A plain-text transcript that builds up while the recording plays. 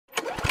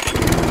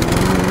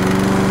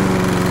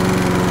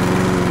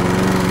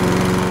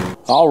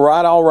All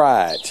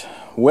right.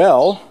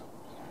 Well,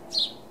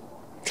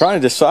 trying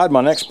to decide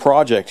my next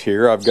project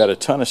here. I've got a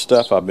ton of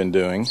stuff I've been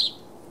doing.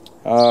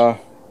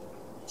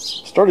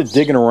 Started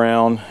digging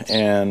around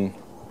and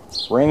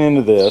ran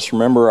into this.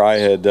 Remember, I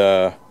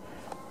had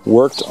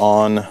worked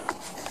on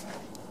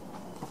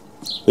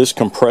this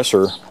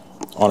compressor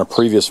on a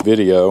previous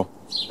video.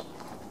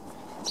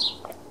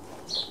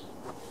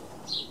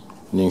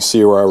 And you can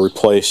see where I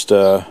replaced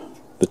the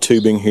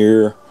tubing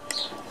here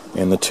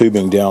and the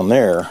tubing down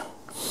there.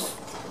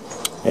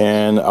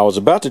 And I was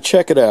about to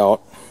check it out,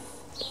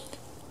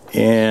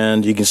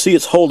 and you can see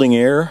it's holding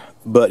air,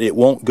 but it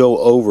won't go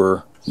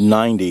over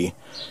 90.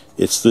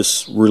 It's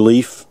this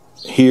relief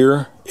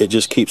here, it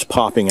just keeps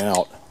popping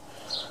out.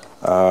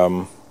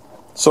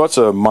 So it's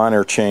a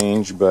minor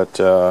change, but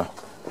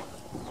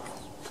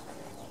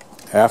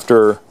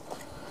after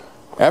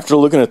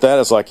looking at that,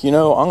 it's like, you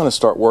know, I'm going to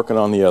start working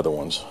on the other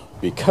ones,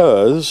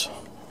 because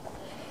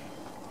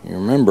you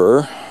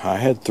remember I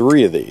had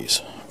 3 of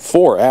these.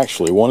 4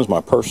 actually, one is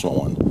my personal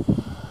one.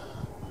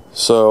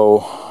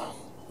 So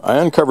I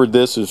uncovered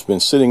this. It's been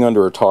sitting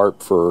under a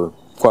tarp for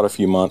quite a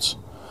few months,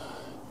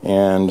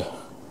 and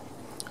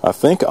I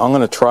think I'm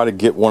going to try to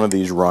get one of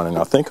these running.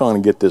 I think I'm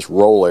going to get this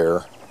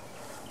Rol-Air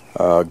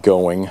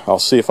going. I'll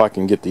see if I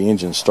can get the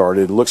engine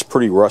started. It looks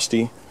pretty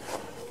rusty,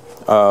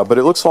 but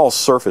it looks all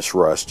surface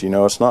rust. You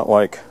know, it's not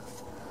like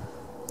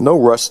no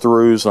rust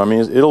throughs. I mean,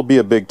 it'll be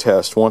a big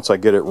test once I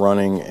get it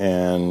running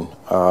and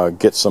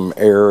get some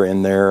air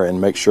in there and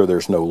make sure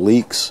there's no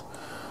leaks.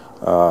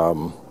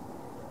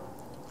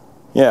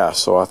 Yeah,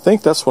 so I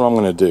think that's what I'm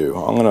going to do.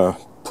 I'm going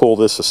to pull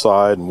this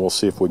aside and we'll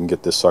see if we can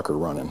get this sucker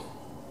running.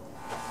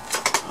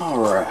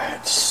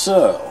 Alright,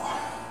 so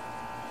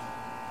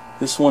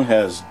this one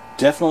has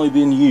definitely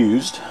been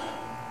used.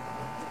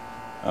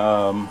 We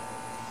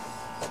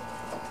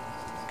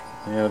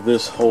have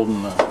this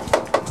holding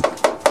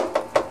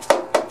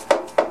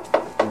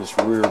this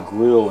rear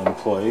grille in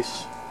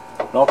place.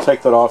 And I'll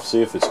take that off,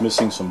 see if it's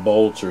missing some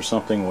bolts or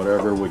something,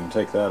 whatever. We can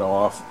take that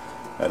off.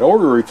 In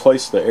order to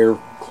replace the air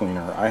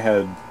cleaner, I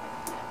had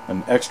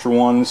an extra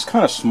one. It's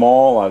kind of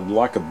small. I'd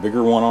like a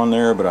bigger one on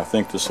there, but I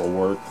think this will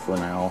work for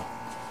now.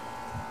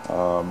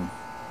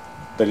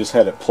 They just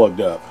had it plugged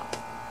up.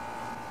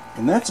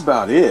 And that's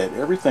about it.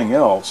 Everything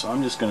else,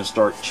 I'm just going to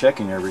start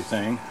checking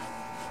everything.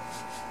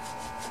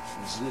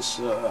 Is this,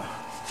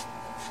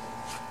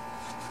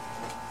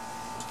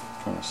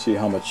 trying to see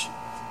how much,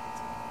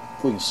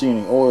 if we can see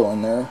any oil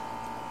in there.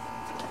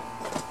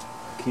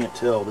 Can't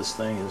tell. This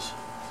thing is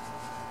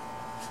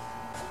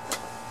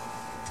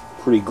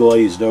pretty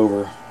glazed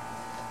over.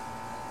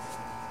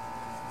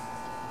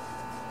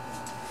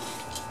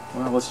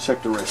 Well, let's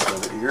check the rest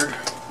of it here.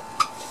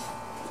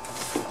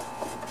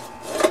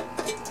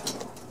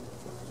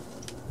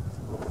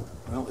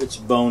 Well, it's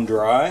bone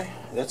dry.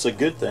 That's a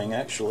good thing,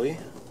 actually.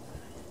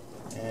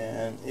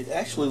 And it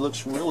actually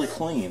looks really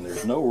clean.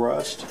 There's no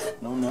rust,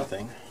 no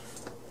nothing.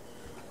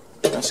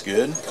 That's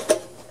good.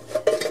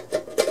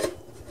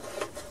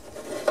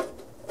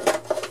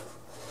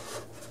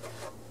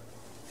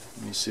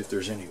 Let me see if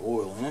there's any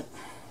oil in it.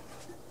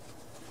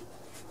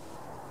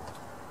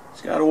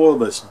 It's got oil,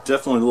 but it's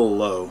definitely a little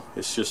low.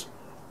 It's just,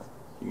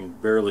 you can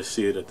barely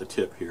see it at the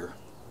tip here.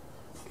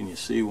 Can you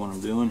see what I'm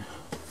doing?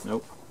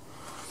 Nope.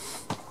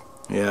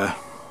 Yeah,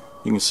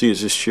 you can see it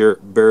just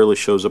barely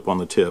shows up on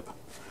the tip.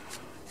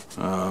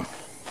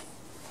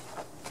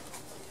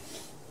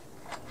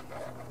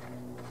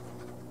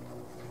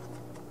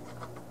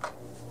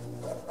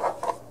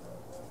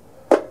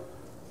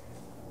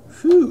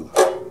 Whew.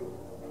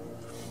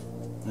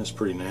 That's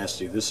pretty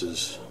nasty. This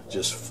is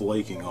just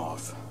flaking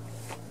off.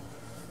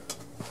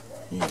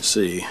 You can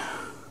see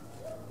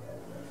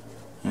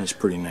that's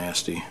pretty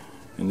nasty,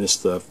 and this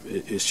stuff,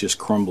 it's just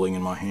crumbling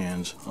in my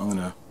hands. I'm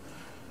gonna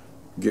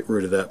get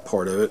rid of that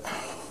part of it.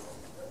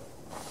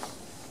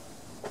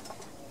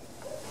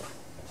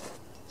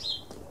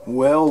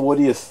 Well, what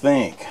do you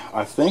think?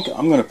 I think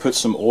I'm going to put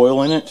some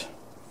oil in it.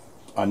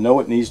 I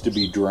know it needs to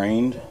be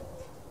drained.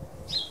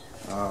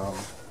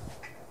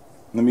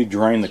 Let me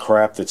drain the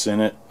crap that's in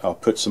it. I'll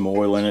put some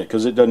oil in it,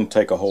 because it doesn't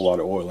take a whole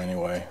lot of oil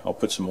anyway. I'll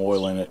put some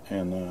oil in it,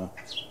 and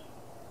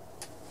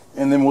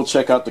then we'll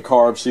check out the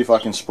carb, see if I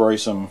can spray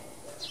some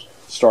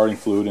starting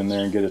fluid in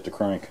there and get it to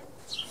crank.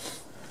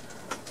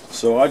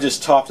 So I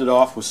just topped it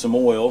off with some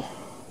oil.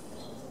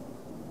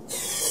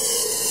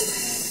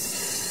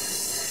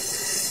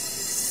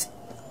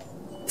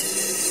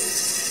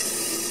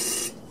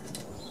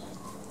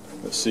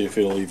 Let's see if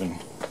it'll even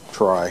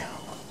try.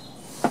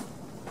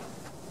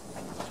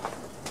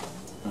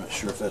 Not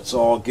sure if that's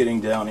all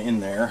getting down in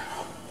there.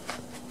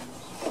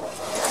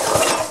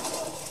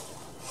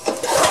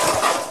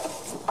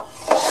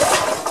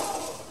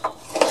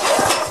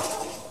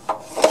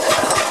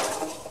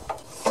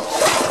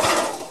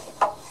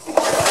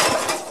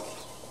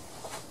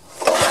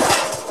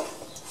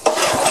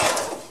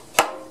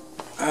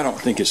 I don't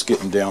think it's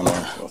getting down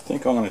there. So I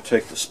think I'm going to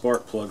take the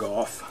spark plug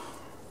off,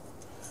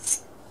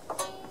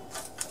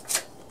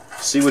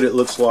 see what it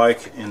looks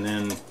like, and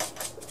then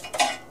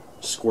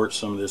squirt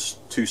some of this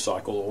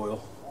 2-cycle oil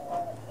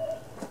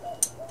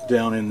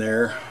down in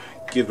there,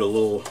 give it a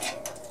little,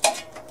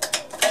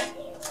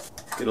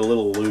 get a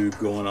little lube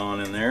going on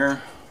in there.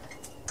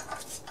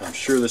 I'm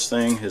sure this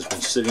thing has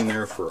been sitting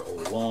there for a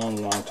long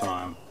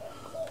time.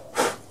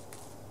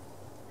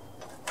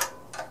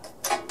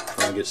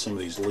 Trying to get some of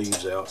these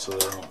leaves out so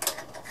they don't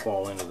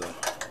fall into the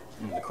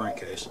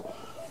crankcase.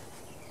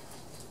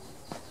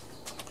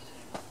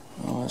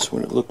 Well, that's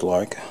what it looked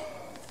like.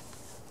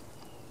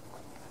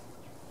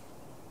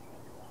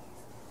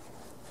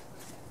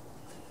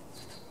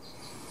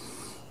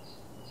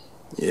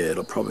 Yeah,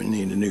 it'll probably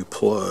need a new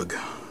plug.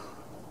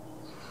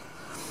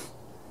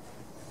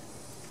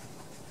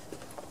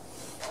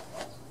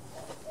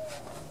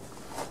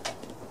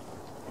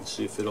 Let's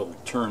see if it'll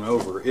turn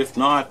over. If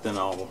not, then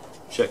I'll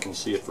check and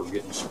see if we're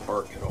getting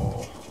spark at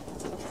all.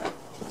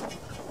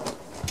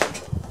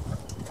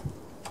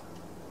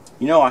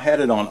 You know, I had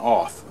it on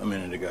off a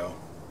minute ago.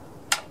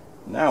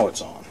 Now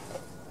it's on.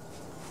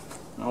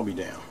 I'll be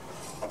damned.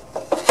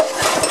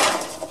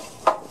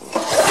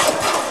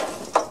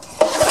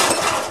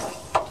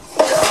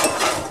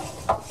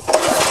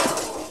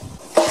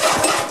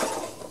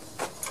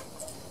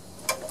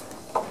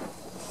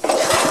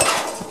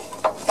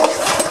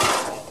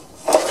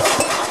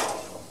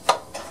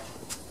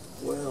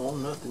 Well,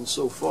 nothing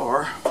so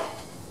far.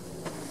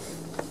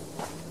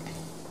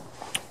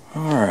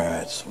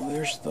 Alright, so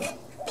there's the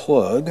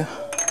plug.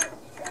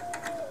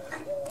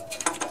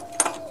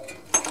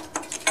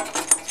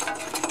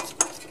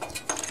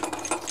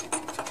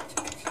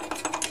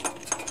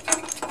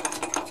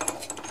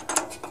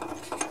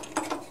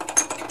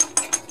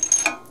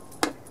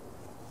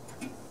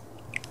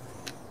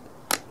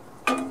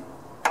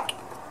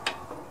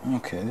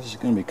 Okay, this is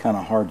going to be kind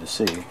of hard to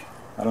see.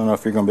 I don't know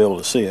if you're going to be able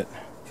to see it.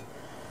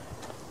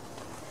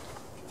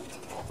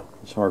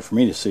 It's hard for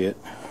me to see it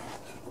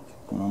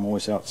when I'm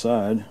always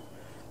outside.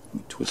 Let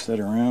me twist that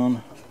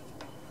around.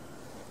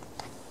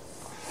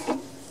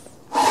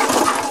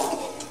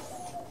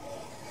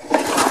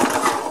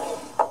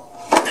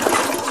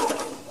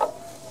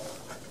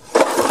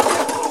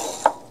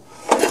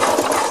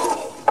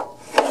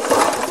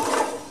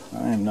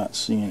 I am not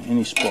seeing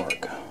any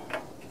spark.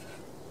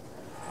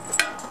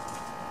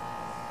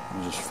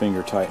 I'll just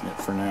finger tighten it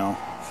for now.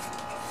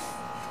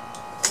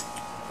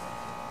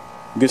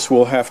 I guess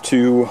we'll have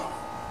to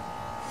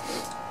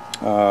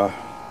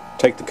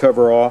take the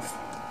cover off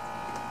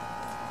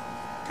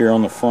here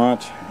on the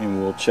front,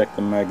 and we'll check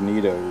the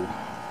magneto.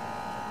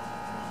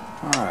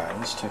 Alright,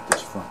 let's take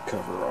this front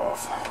cover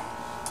off.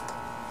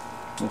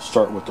 We'll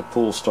start with the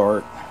pull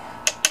start,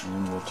 and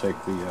then we'll take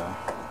the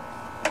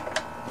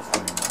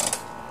frame off.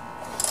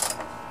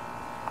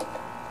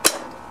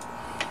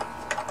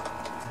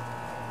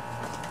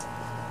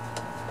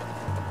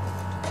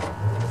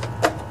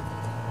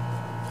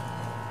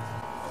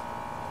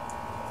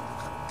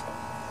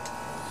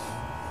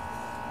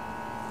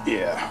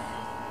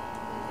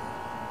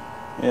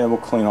 Yeah, we'll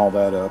clean all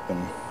that up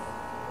and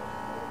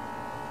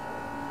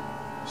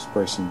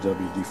spray some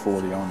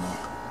WD-40 on the...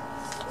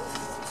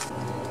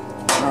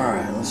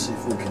 Alright, let's see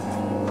if we can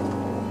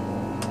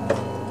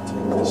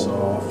take this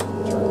off,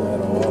 turn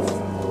that off.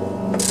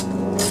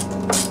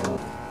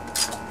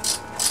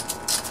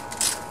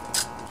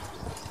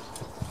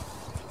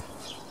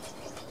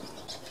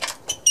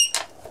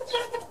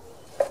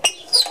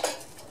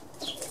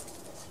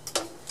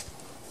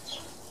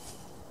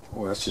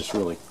 Boy, that's just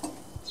really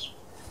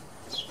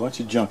a bunch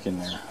of junk in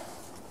there.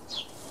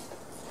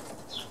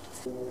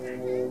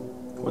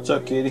 What's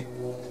up, kitty?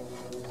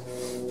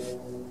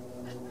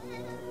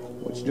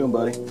 What you doing,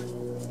 buddy?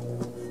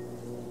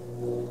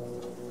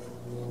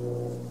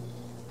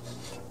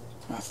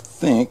 I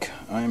think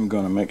I'm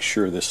going to make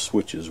sure this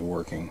switch is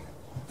working.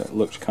 That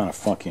looks kind of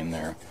funky in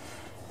there.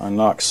 I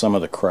knocked some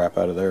of the crap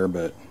out of there,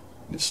 but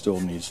it still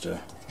needs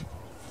to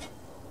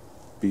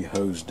be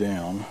hosed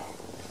down.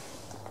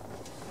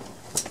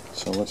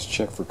 So let's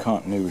check for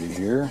continuity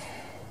here.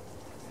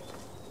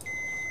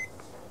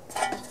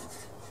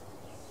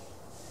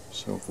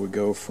 So if we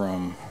go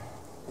from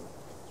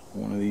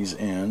one of these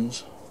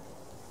ends,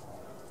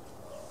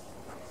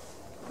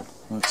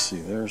 let's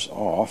see, there's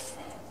off.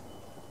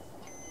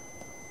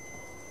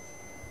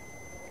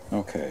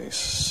 Okay,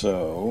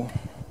 so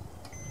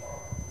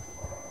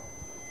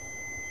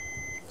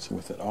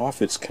with it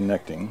off, it's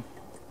connecting.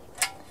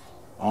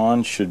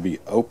 On should be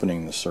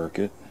opening the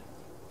circuit.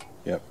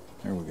 Yep,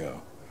 there we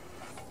go.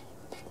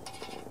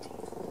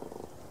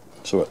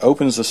 So it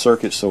opens the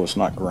circuit so it's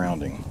not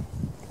grounding.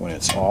 When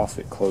it's off,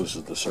 it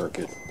closes the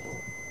circuit.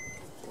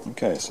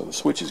 Okay, so the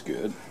switch is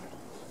good.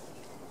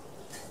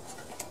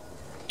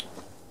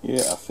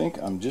 Yeah, I think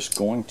I'm just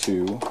going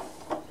to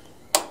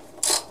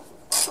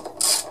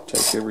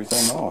take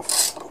everything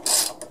off.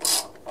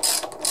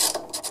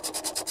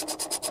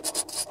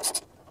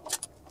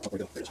 Oh, there we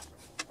go. There it is.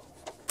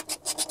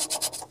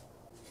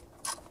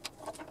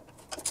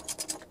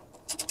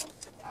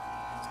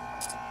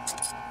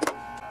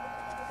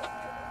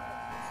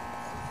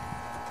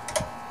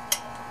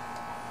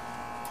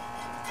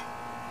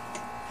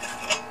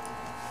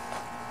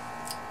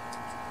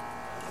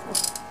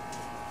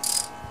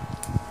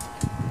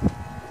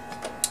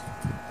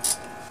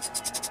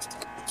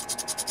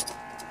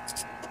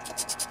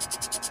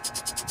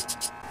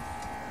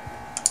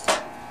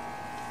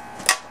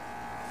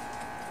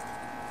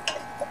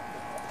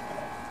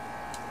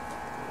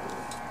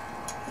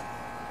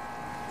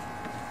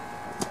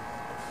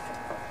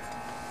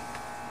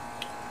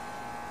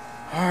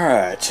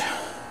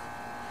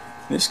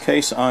 this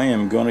case, I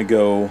am going to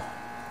go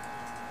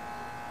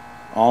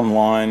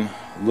online,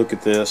 look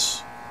at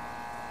this,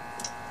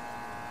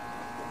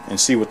 and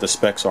see what the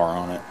specs are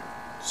on it.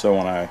 So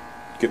when I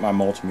get my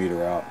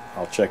multimeter out,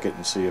 I'll check it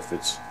and see if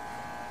it's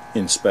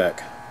in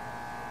spec.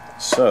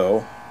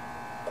 So,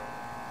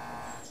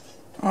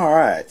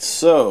 alright,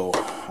 so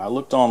I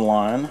looked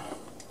online.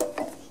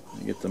 Let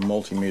me get the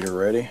multimeter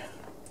ready.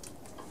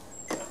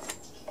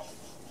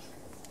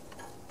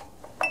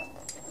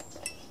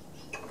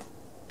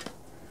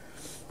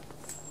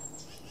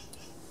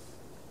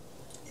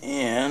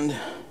 And,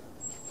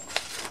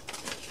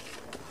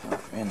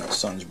 oh man, that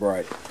sun's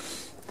bright.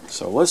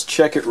 So let's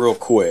check it real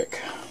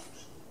quick.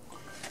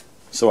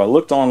 So I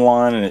looked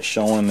online and it's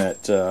showing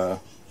that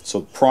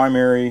so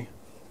primary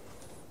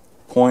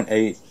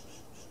 0.8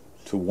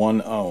 to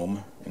 1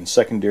 ohm and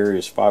secondary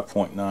is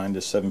 5.9 to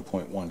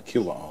 7.1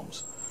 kilo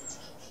ohms.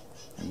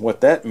 And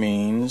what that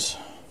means,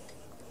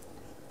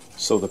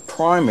 so the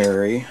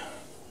primary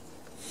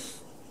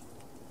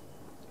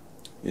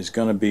is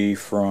going to be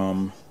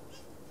from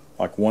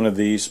like one of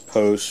these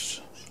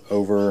posts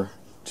over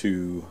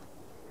to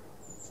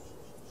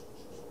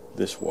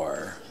this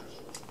wire,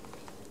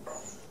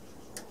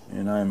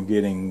 and I'm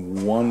getting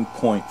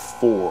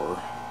 1.4,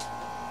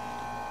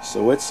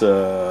 so it's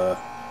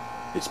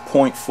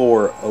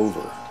 0.4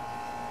 over.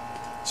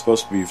 It's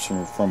supposed to be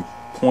from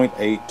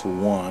 0.8 to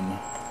 1. I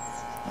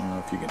don't know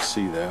if you can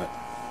see that.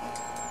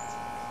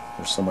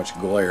 There's so much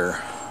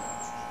glare.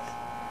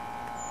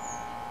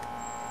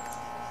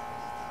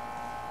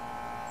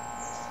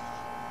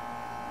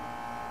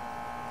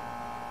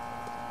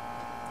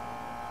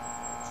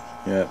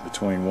 Yeah,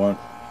 between one,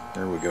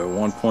 there we go,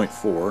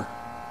 1.4.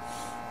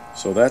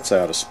 So that's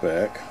out of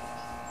spec.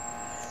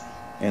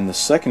 And the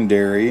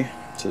secondary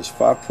says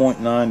 5.9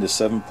 to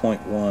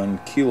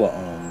 7.1 kilo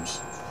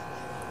ohms.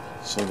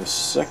 So the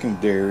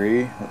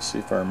secondary, let's see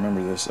if I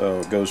remember this.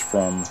 Oh, it goes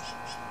from,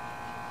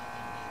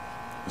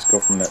 let's go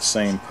from that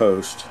same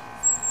post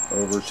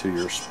over to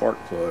your spark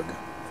plug.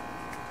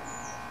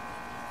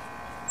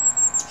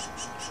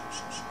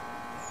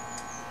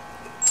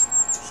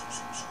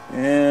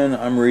 And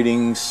I'm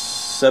reading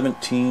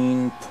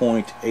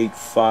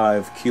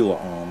 17.85 kilo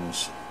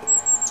ohms.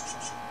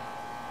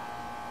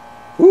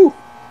 Whew!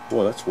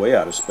 Boy, that's way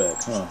out of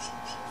spec, huh?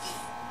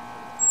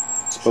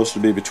 It's supposed to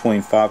be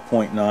between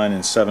 5.9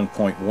 and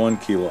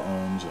 7.1 kilo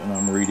ohms, and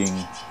I'm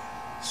reading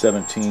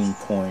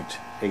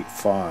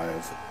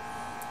 17.85.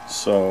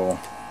 So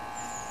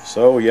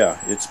yeah,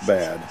 it's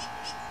bad.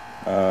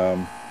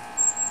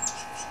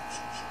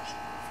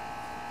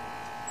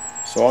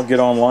 So I'll get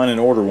online and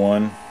order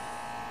one.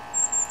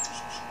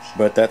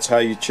 But that's how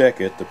you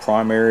check it. The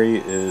primary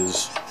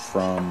is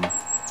from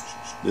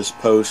this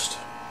post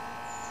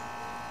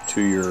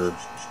to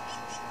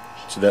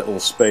that little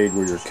spade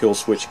where your kill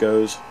switch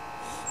goes.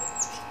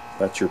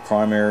 That's your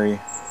primary.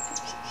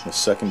 The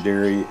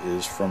secondary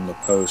is from the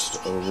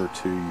post over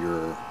to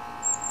your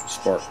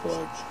spark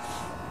plug.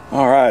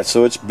 Alright,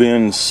 so it's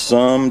been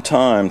some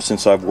time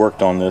since I've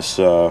worked on this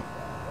air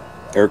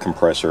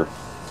compressor.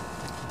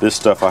 This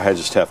stuff I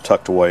just have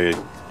tucked away,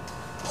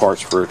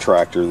 parts for a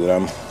tractor that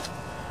I'm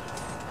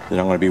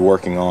going to be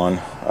working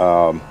on.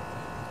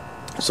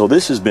 So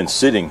this has been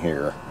sitting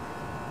here,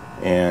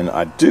 and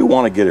I do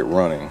want to get it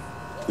running.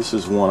 This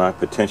is one I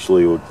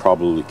potentially would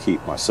probably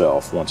keep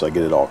myself once I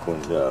get it all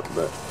cleaned up.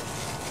 But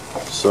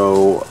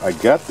so I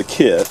got the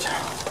kit,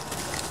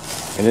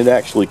 and it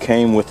actually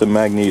came with the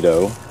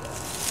magneto.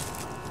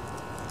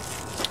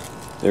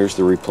 There's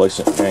the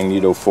replacement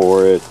magneto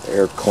for it,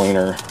 air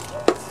cleaner,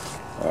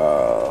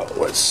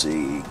 let's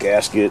see,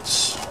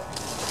 gaskets,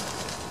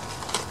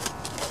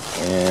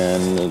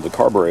 and the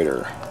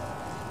carburetor,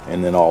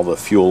 and then all the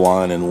fuel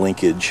line and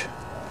linkage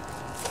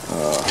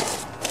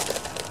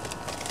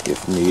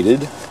if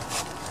needed.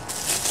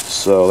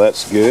 So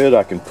that's good.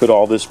 I can put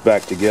all this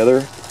back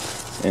together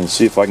and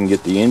see if I can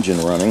get the engine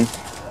running,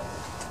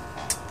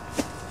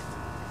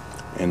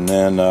 and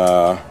then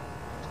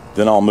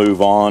I'll move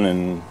on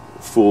and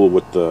fool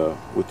with the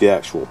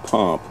actual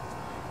pump.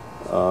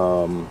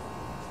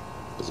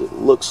 As it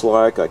looks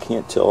like, I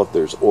can't tell if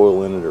there's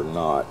oil in it or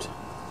not,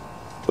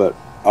 but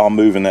I'll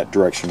move in that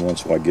direction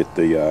once I get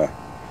the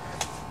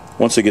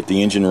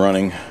engine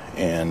running,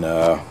 and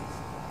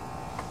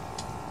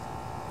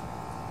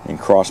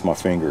cross my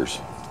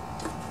fingers.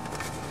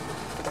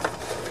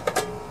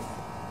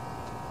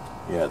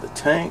 Yeah, the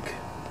tank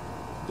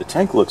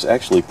looks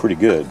actually pretty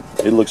good.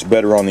 It looks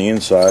better on the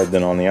inside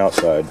than on the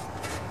outside.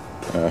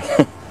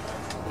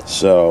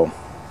 So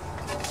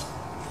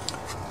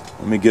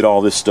let me get all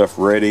this stuff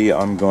ready.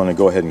 I'm going to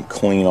go ahead and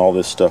clean all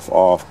this stuff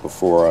off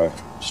before I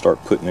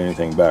start putting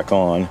anything back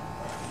on.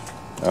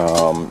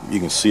 You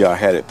can see I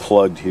had it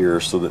plugged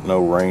here so that no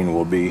rain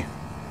will be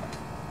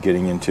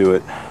getting into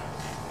it.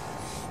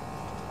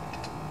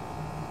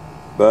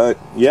 But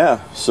yeah,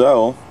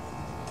 so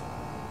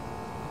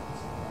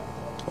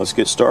let's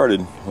get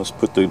started. Let's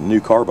put the new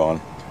carb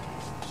on.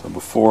 So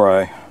before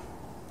I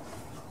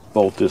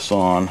bolt this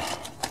on,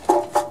 I'm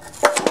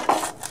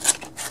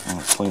going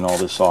to clean all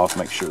this off,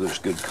 make sure there's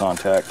good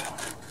contact.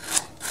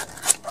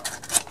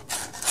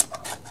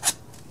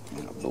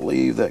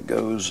 believe that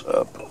goes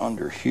up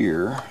under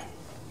here.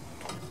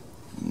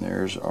 And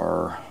there's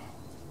our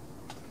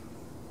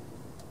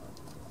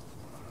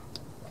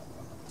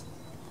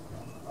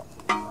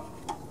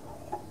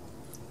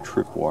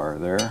tripwire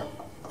there.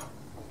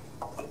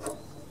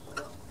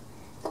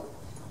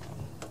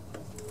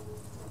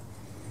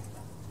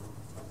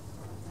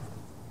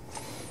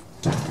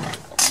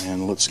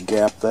 And let's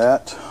gap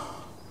that.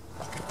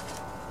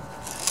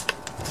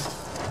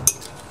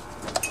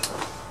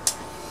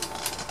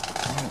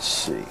 Let's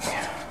see.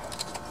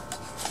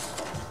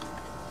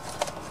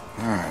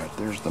 Alright,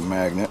 there's the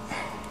magnet.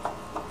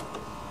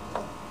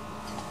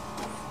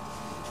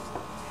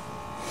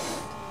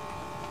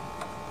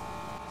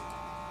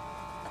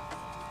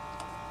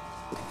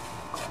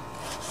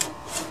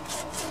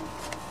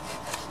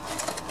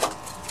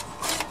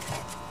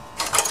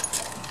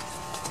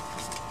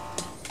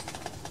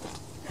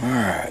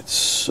 Alright,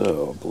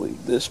 so I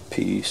believe this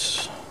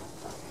piece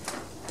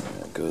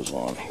that goes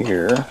on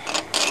here.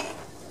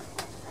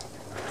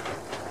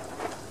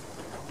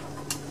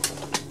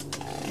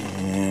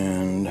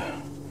 And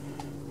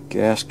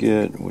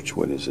gasket, which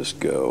way does this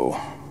go?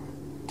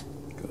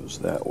 Goes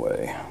that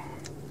way.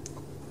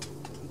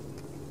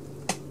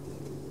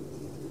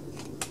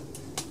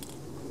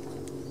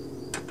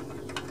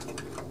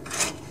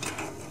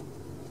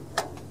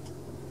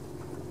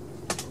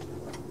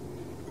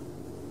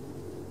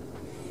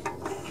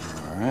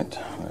 Alright,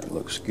 that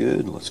looks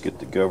good. Let's get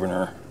the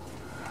governor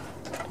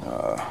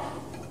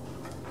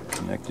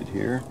connected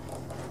here.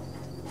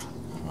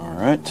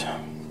 Alright.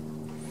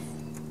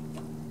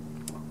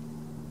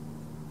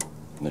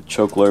 The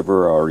choke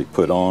lever I already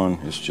put on.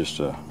 It's just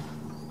to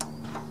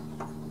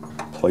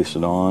place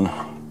it on.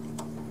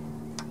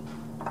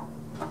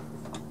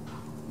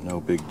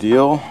 No big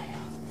deal.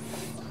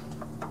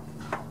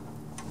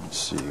 Let's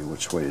see,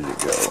 which way did it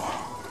go?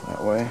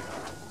 That way?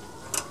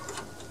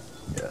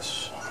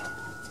 Yes.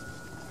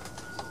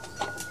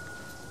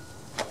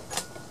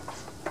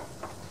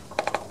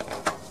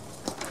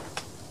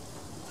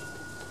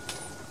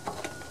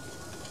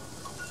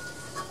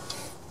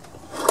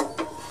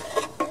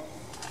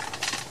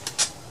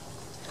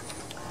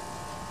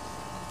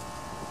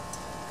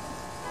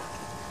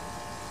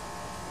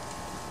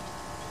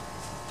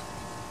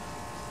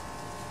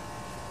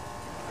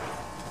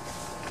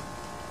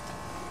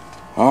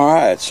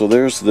 Alright, so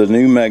there's the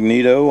new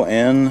magneto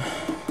and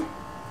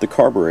the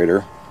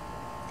carburetor.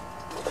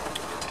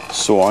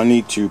 So I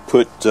need to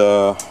put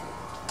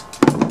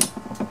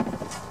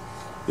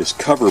this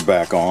cover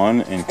back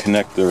on and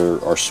connect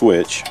our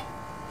switch.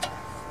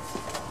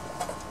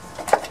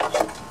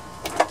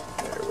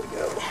 There we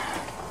go.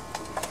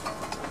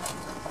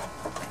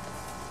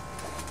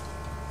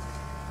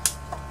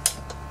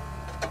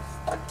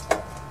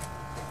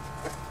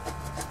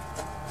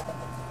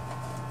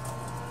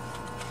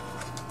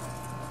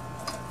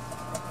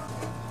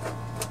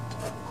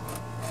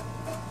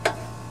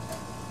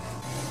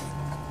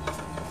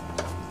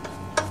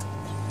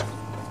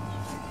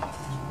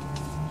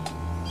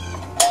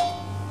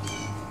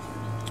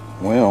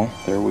 Well,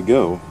 there we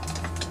go.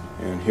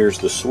 And here's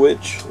the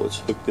switch. Let's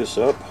hook this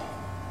up.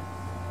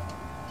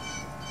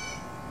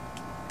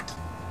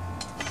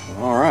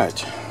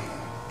 Alright.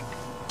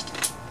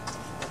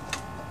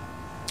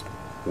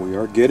 We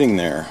are getting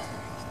there.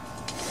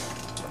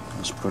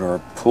 Let's put our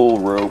pull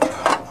rope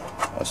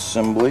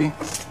assembly.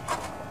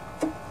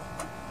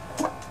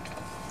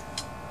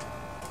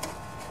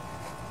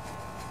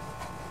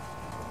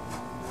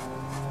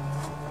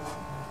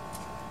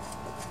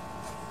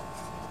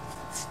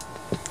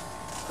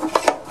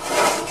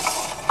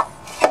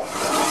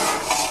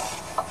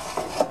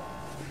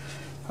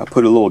 I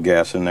put a little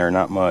gas in there,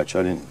 not much.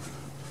 I didn't,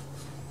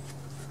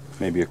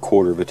 maybe a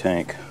quarter of a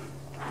tank,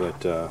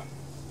 but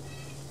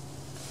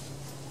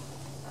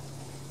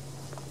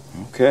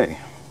okay.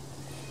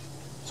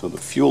 So the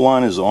fuel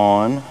line is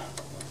on.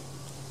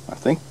 I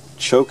think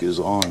choke is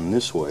on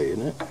this way,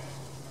 isn't it?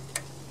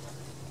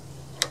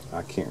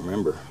 I can't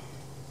remember.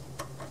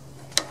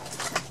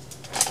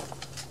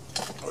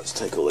 Let's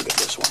take a look at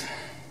this one.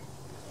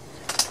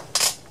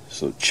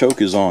 So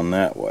choke is on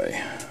that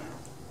way.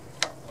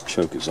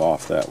 Choke is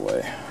off that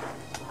way.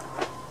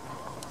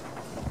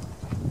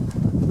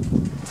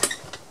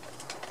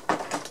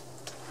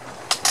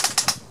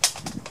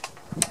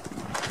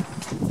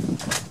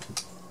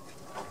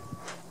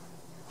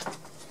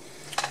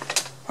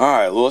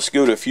 Alright, well, let's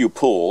go to a few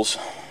pulls,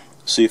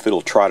 see if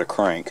it'll try to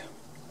crank.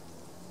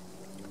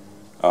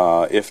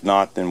 If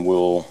not, then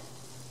we'll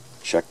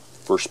check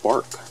for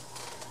spark.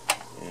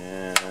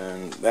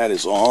 And that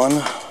is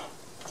on.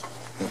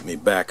 Let me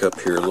back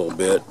up here a little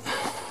bit.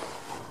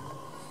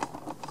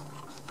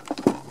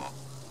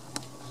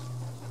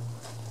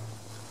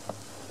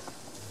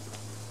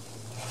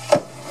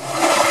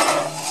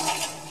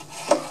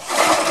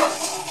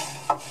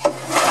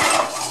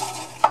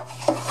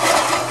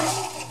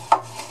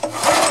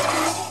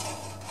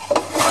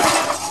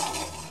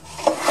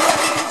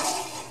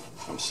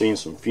 Seeing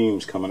some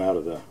fumes coming out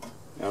of the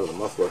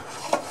muffler.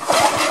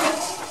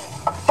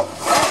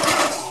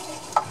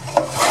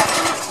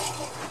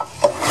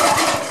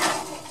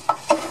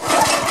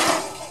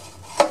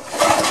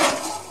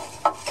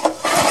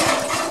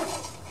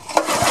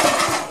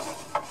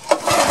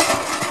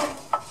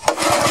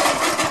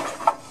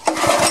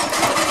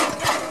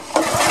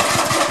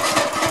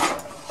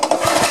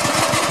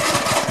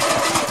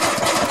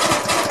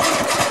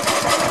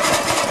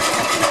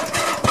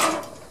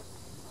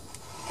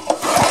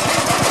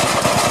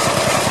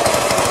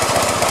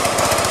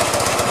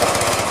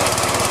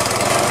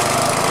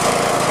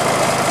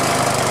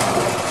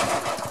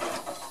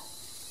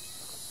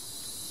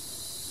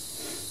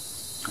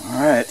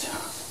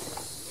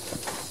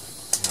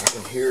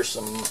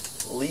 some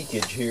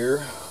leakage here.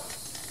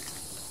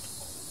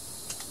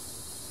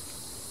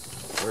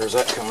 Where's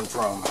that coming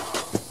from?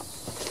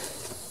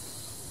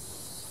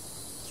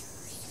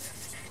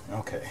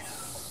 Okay.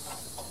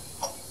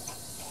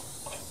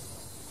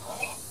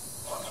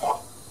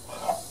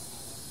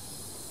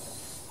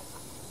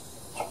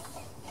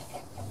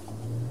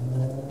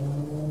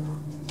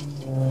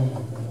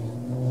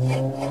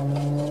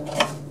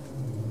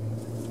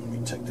 Let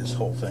me take this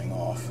whole thing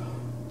off.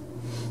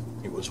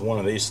 It was one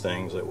of these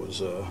things that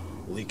was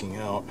leaking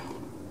out.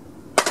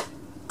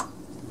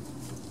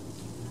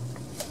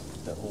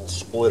 That little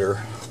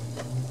splitter.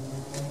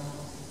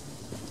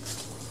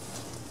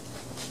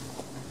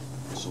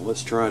 So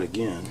let's try it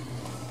again.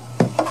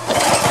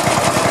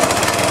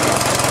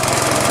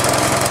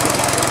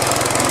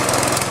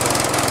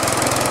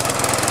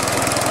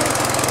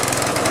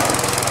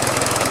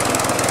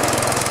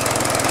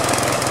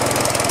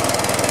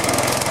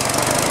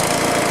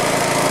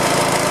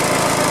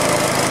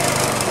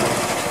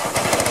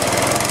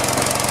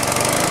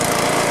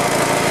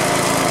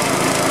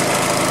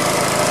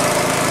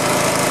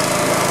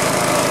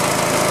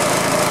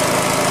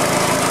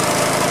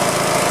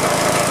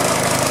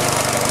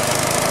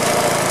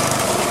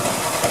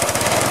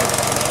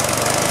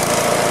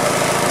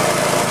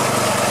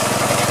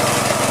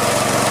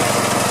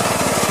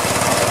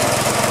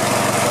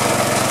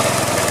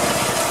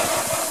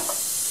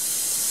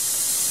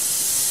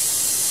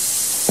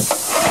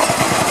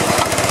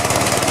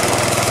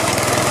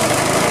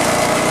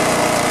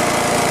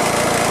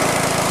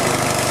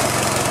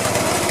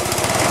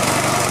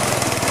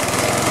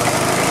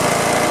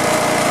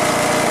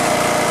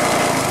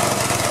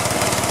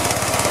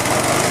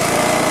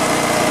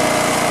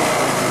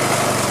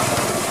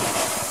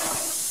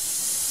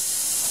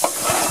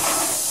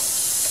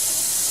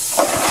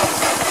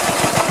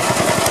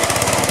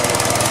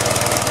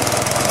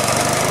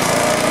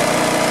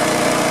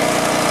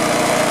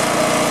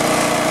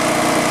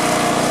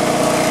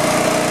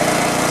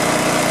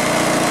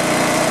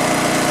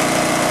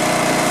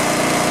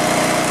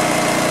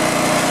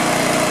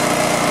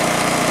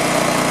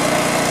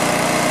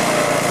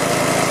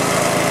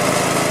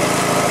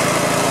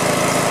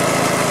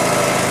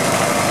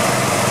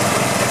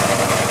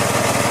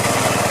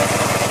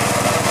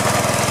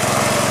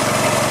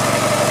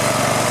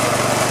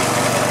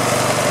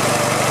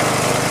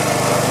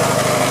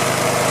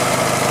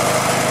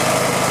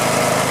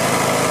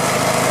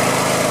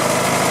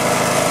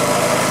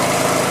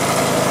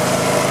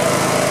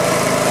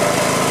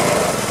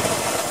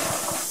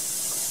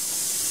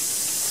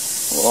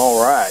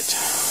 All right.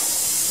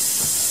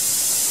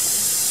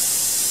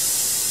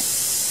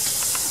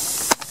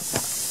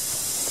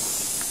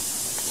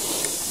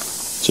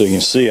 So you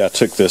can see I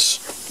took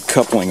this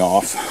coupling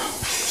off,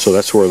 so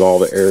that's where all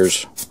the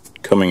air's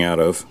coming out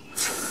of.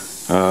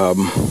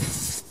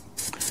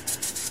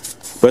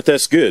 But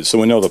that's good, so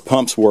we know the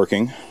pump's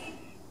working.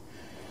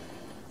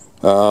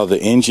 The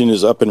engine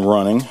is up and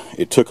running.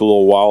 It took a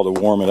little while to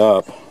warm it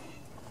up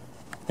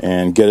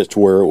and get it to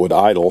where it would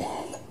idle,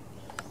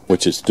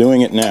 which it's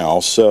doing it now.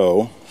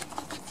 So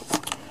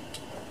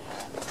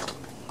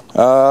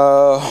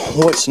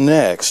what's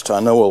next? I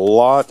know a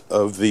lot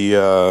of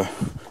the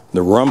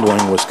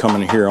rumbling was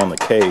coming here on the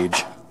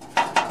cage,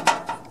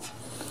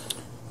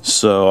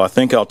 so I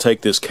think I'll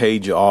take this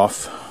cage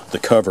off the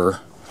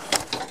cover,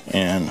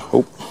 and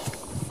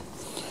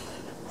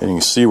and you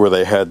can see where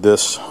they had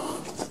this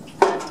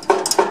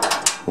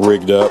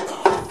rigged up,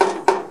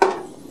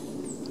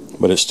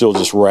 but it's still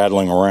just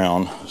rattling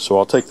around. So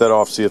I'll take that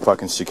off, see if I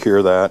can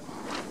secure that.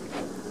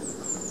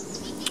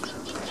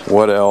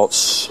 What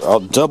else? I'll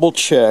double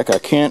check. I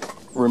can't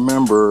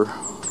remember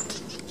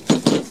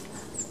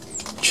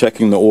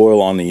checking the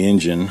oil on the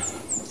engine,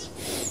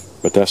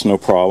 but that's no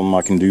problem.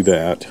 I can do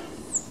that.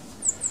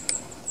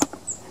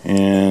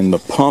 And the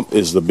pump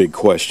is the big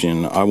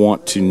question. I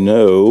want to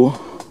know.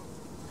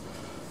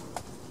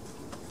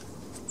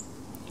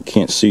 You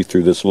can't see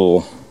through this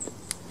little.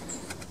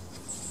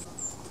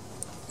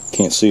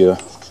 Can't see this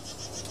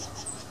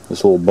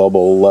little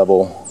bubble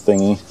level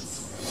thingy,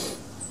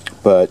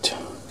 but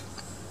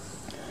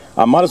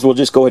I might as well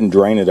just go ahead and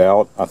drain it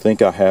out. I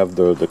think I have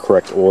the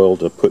correct oil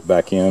to put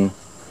back in.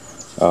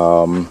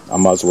 I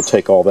might as well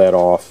take all that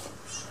off,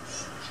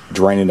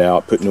 drain it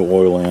out, put new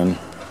oil in,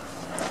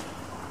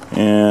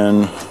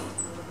 and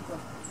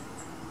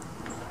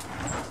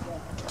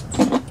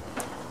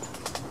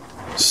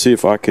see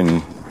if I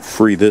can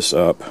free this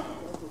up.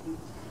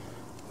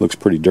 Looks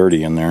pretty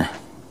dirty in there.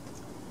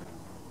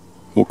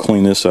 We'll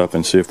clean this up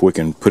and see if we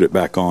can put it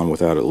back on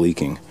without it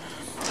leaking.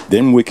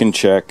 Then we can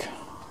check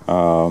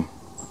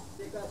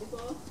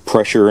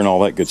pressure and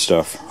all that good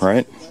stuff,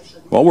 right?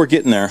 Well, we're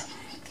getting there.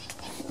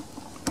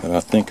 But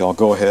I think I'll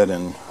go ahead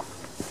and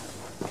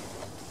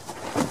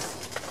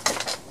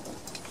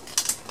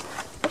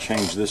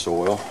change this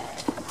oil.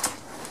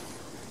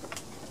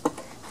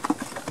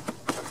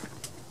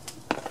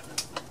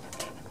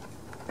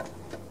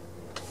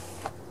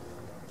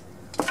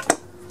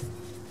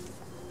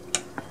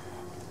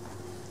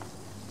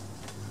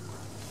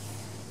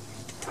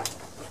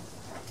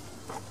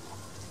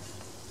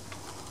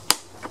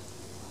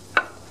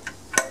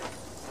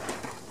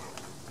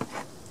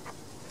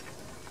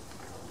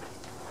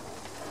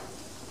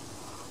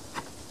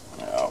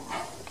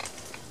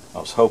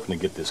 was hoping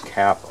to get this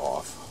cap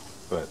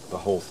off, but the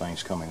whole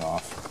thing's coming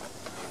off.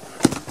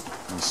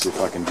 Let's see if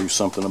I can do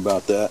something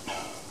about that.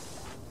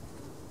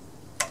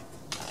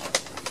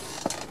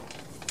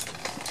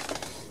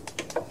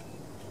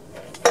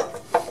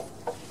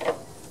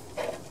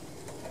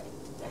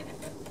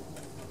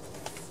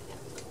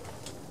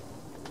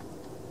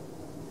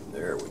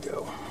 There we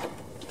go.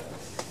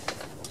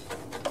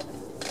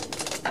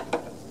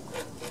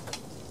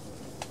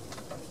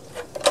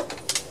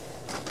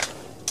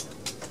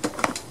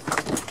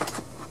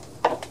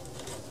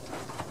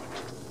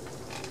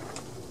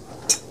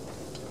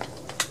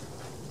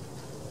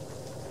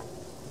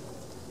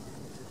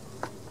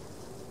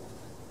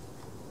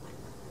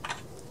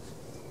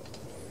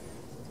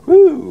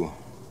 Woo!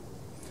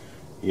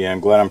 Yeah, I'm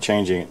glad I'm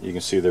changing it. You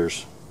can see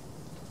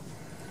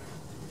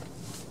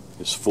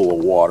it's full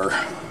of water.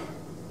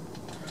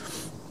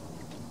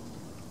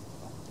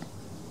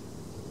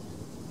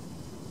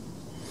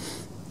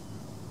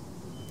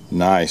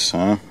 Nice,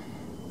 huh?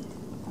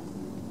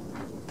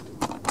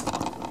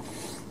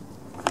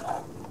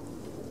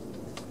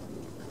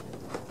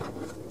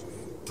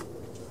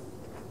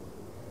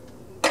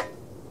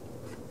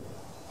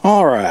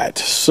 All right,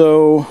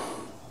 so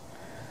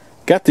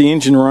got the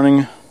engine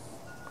running.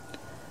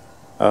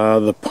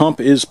 The pump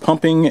is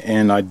pumping,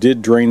 and I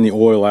did drain the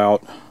oil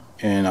out,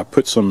 and I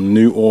put some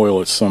new oil.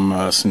 It's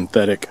some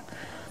synthetic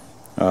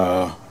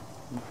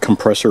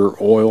compressor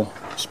oil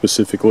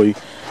specifically,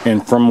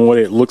 and from what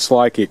it looks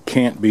like, it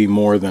can't be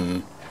more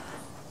than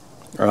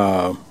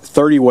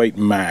 30 weight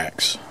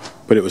max,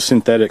 but it was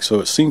synthetic, so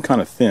it seemed kind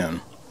of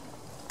thin.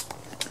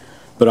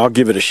 But I'll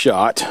give it a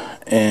shot.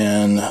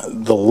 And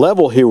the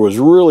level here was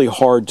really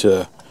hard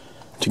to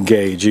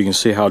gauge. You can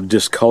see how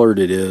discolored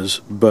it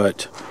is,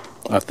 but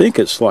I think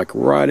it's like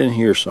right in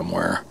here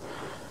somewhere.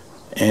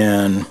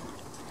 And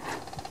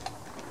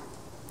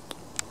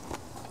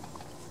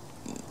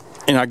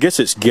I guess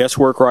it's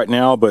guesswork right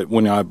now, but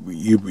when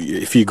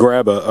if you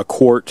grab a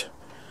quart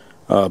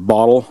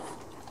bottle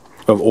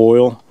of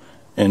oil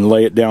and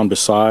lay it down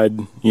beside,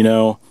 you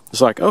know,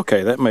 it's like,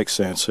 okay, that makes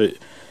sense.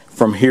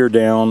 From here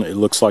down, it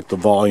looks like the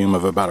volume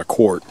of about a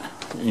quart,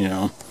 you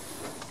know.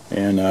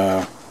 And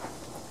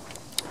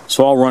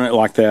so I'll run it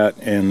like that,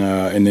 and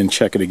then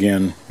check it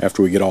again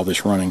after we get all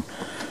this running.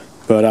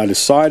 But I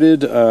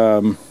decided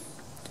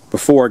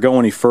before I go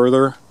any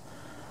further,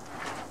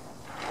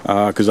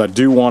 because I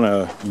do want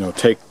to, you know,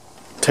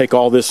 take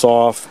all this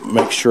off,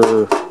 make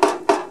sure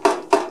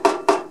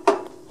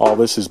all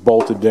this is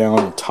bolted down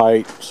and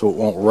tight so it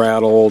won't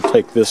rattle.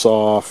 Take this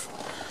off,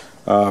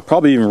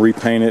 probably even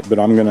repaint it, but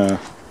I'm gonna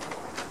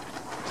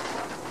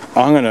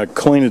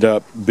clean it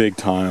up big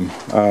time.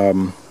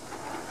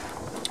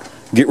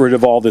 Get rid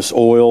of all this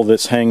oil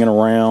that's hanging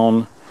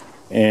around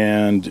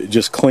and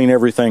just clean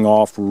everything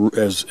off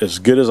as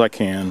good as I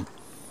can.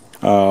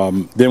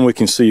 Then we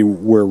can see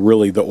where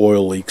really the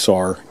oil leaks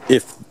are,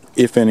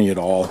 if any at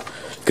all,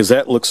 because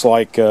that looks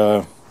like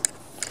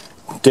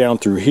down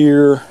through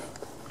here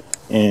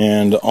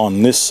and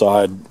on this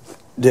side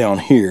down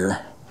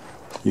here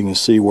you can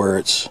see where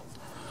it's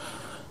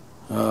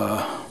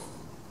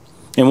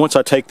and once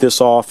I take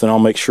this off, then I'll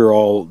make sure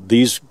all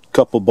these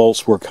couple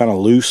bolts were kind of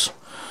loose,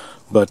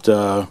 but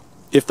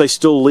if they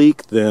still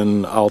leak,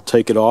 then I'll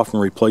take it off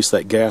and replace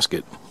that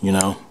gasket, you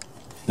know,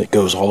 that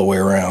goes all the way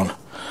around.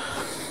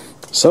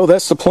 So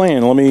that's the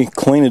plan. Let me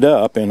clean it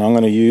up, and I'm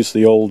going to use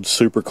the old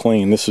Super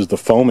Clean. This is the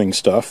foaming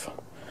stuff.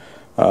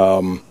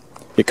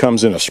 It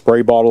comes in a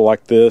spray bottle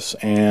like this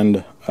and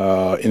in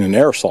an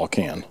aerosol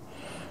can.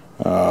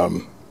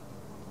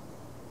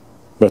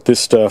 But this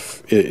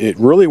stuff, it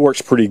really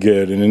works pretty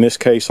good, and in this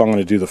case I'm going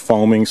to do the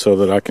foaming so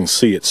that I can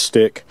see it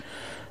stick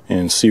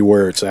and see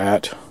where it's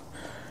at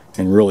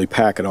and really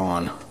pack it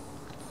on.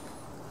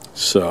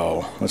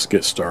 So let's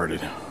get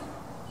started.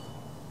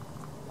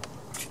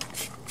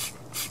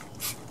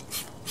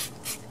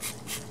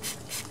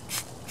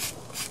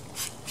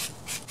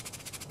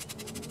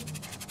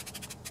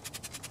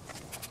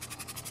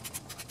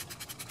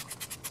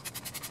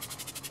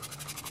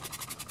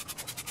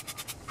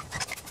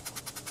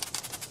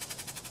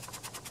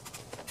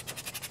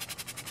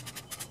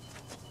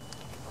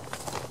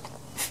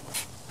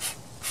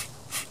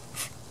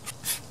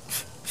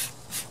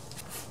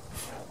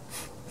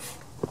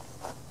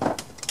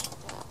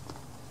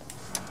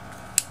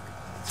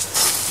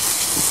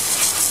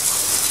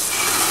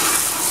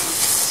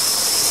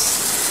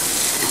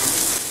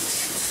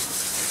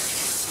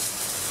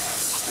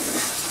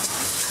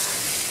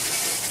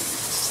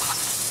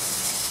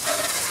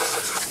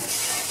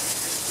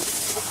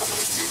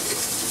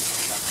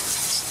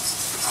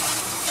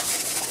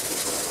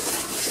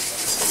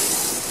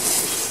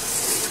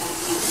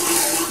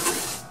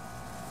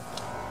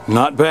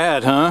 Not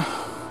bad, huh?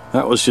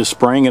 That was just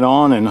spraying it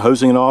on and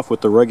hosing it off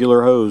with the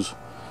regular hose.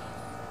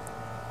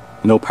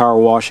 No power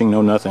washing,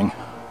 no nothing.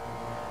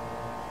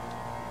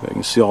 You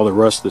can see all the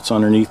rust that's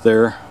underneath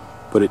there,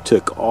 but it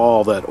took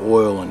all that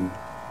oil and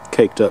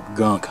caked up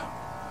gunk.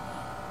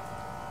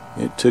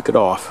 It took it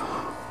off.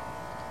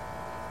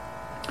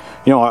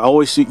 You know, I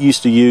always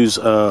used to use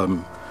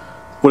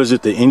what is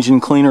it, the engine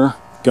cleaner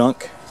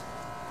gunk,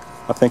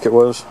 I think it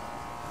was.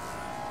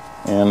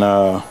 And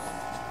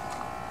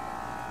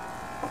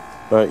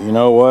but you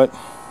know what,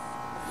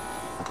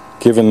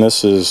 given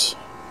this is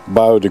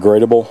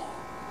biodegradable,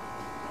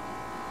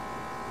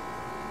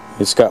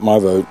 it's got my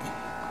vote.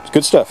 It's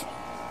good stuff.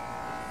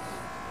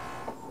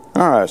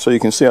 Alright, so you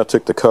can see I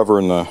took the cover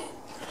and the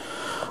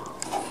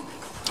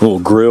little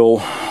grill,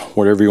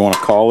 whatever you want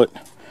to call it,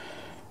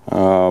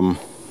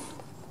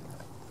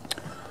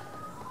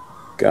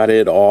 got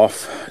it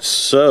off.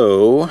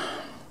 So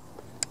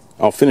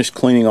I'll finish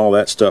cleaning all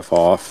that stuff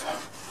off.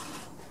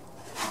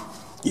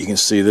 You can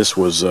see this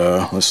was,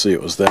 let's see,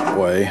 it was that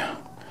way.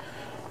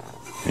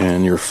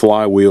 And your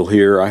flywheel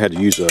here, I had to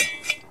use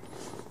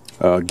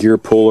a gear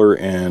puller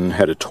and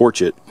had to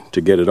torch it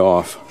to get it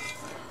off.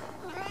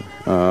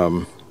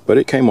 But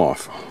it came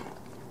off.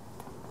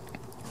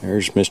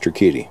 There's Mr.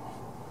 Kitty.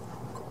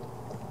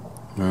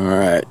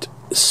 Alright,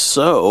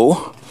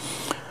 so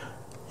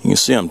you can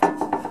see I'm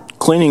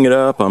cleaning it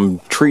up. I'm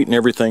treating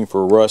everything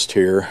for rust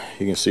here.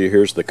 You can see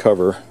here's the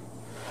cover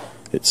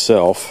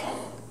itself.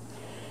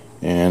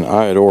 And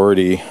I had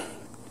already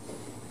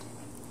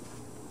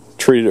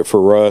treated it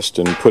for rust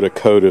and put a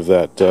coat of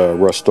that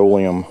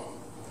Rust-Oleum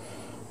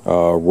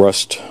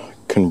rust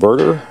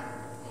converter,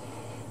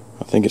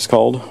 I think it's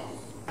called.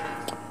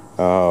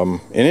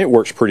 And it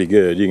works pretty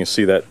good. You can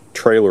see that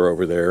trailer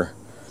over there.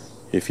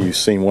 If you've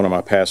seen one of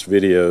my past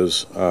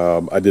videos,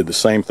 I did the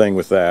same thing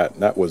with that.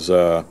 That was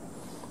a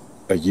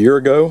year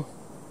ago,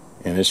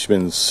 and it's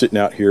been sitting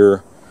out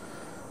here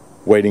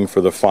waiting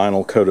for the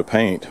final coat of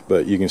paint,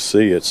 but you can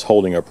see it's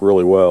holding up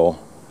really well.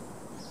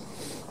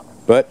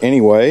 But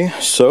anyway,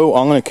 so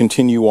I'm going to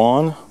continue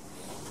on.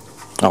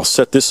 I'll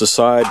set this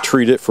aside,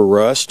 treat it for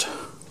rust.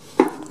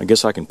 I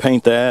guess I can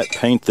paint that,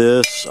 paint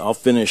this. I'll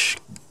finish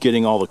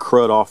getting all the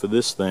crud off of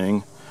this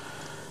thing,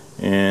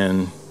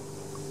 and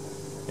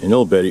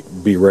it'll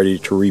be ready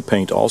to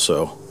repaint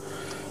also.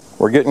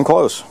 We're getting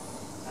close.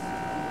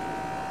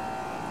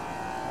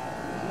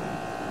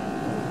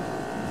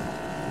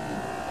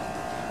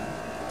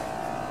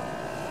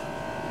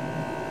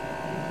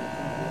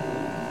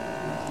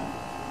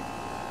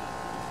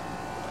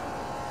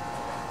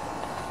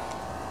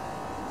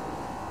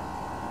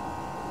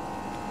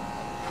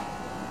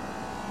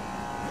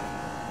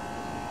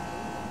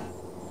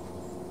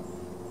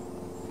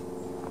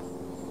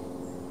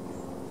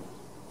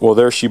 Well,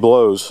 there she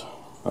blows.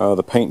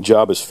 The paint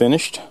job is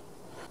finished.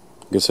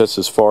 I guess that's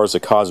as far as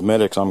the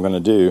cosmetics I'm going to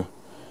do.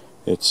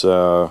 It's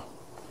doesn't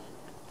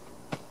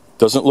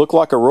look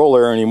like a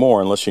Rol-Air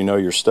anymore unless you know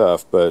your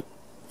stuff, but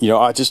you know,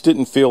 I just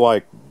didn't feel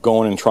like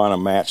going and trying to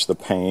match the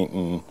paint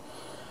and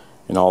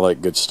all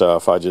that good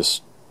stuff. I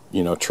just,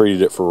 you know,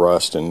 treated it for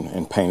rust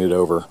and painted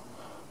over.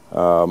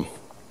 I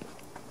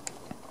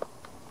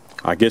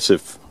guess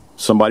if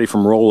somebody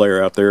from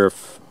Rol-Air out there,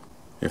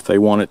 if they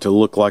want it to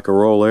look like a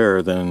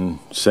Rol-Air, then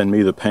send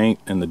me the paint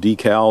and the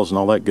decals and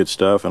all that good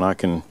stuff, and I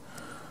can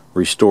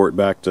restore it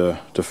back to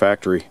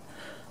factory.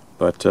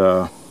 But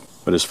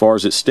as far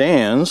as it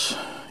stands,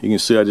 you can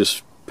see I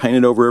just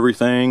painted over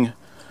everything.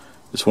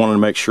 Just wanted to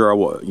make sure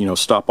I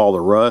stop all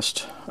the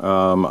rust.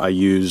 I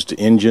used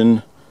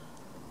engine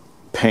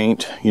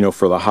paint, you know,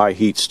 for the high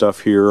heat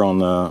stuff here on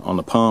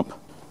the pump.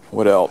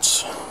 What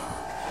else?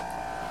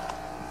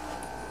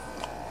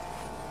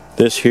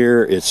 This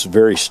here, it's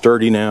very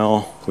sturdy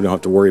now. We don't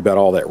have to worry about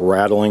all that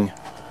rattling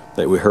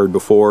that we heard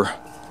before.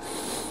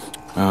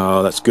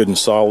 That's good and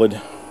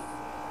solid.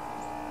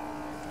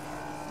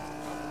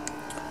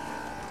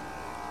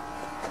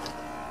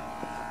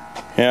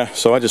 Yeah,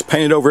 so I just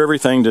painted over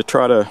everything to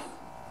try to,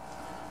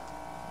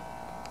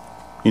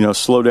 you know,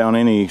 slow down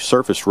any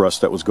surface rust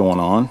that was going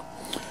on.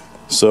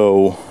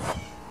 So,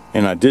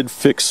 and I did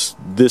fix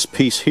this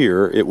piece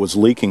here. It was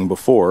leaking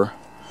before.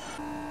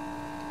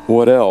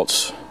 What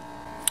else?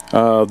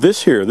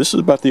 This is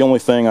about the only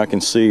thing I can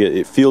see.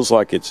 It feels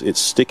like it's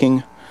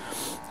sticking,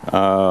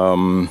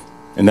 and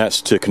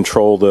that's to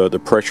control the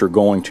pressure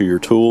going to your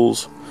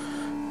tools.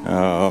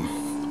 So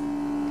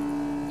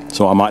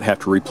I might have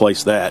to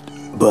replace that.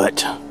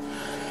 But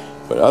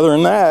other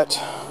than that,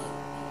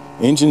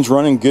 engine's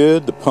running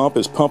good. The pump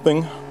is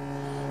pumping.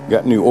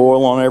 Got new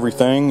oil on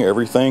everything.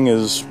 Everything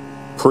is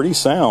pretty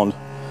sound.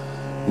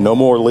 No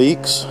more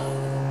leaks.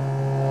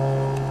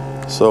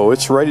 So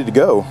it's ready to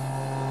go.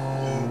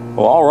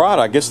 Well, alright,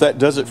 I guess that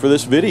does it for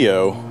this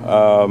video.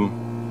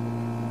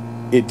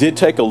 It did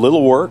take a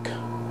little work,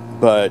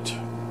 but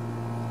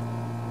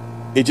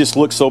it just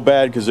looked so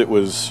bad because it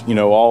was, you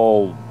know,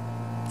 all,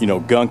 you know,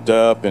 gunked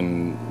up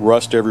and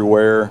rust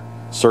everywhere,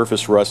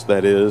 surface rust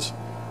that is.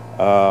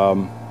 But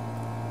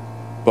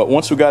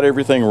once we got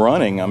everything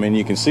running, I mean,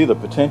 you can see the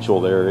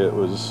potential there.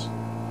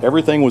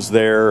 Everything was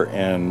there,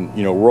 and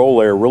you know,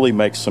 Rol-Air really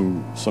makes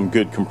some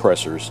good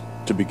compressors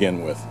to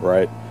begin with,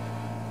 right?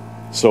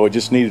 So it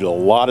just needed a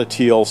lot of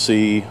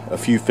TLC, a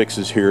few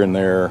fixes here and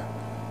there,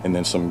 and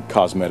then some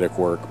cosmetic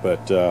work.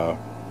 But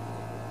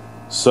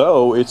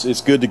so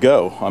it's good to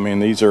go. I mean,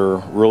 these are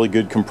really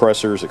good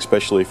compressors,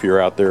 especially if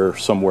you're out there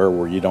somewhere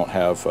where you don't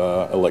have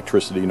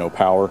electricity, no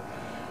power.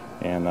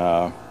 and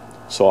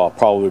so I'll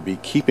probably be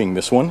keeping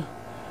this one,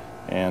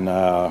 and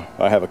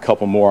I have a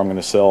couple more I'm going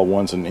to sell.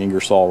 One's an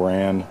Ingersoll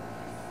Rand.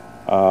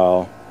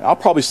 I'll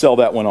probably sell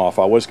that one off.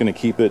 I was going to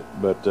keep it,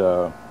 but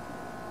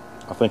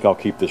I think I'll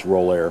keep this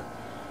RolAir.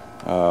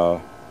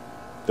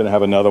 Then I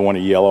have another one, a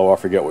yellow, I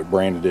forget what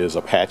brand it is,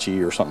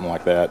 Apache or something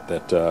like that,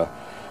 that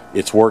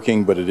it's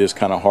working, but it is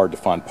kind of hard to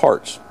find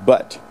parts.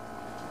 But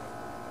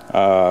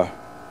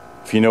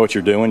if you know what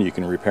you're doing, you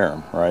can repair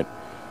them, right?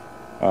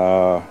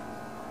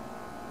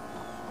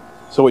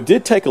 So it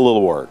did take a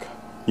little work,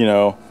 you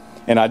know,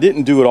 and I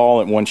didn't do it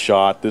all in one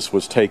shot. This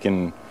was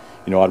taken,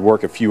 you know, I'd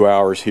work a few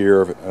hours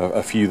here,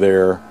 a few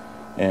there,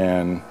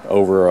 and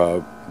over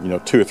a, you know,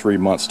 2 or 3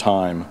 months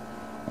time,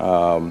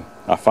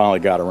 I finally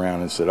got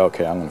around and said,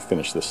 okay, I'm going to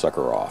finish this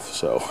sucker off.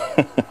 So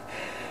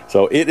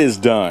so it is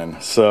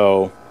done.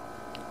 So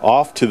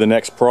off to the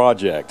next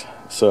project.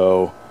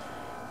 So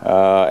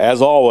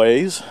as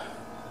always,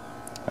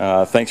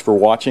 thanks for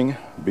watching.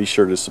 Be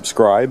sure to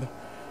subscribe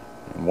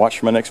and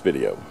watch my next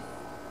video.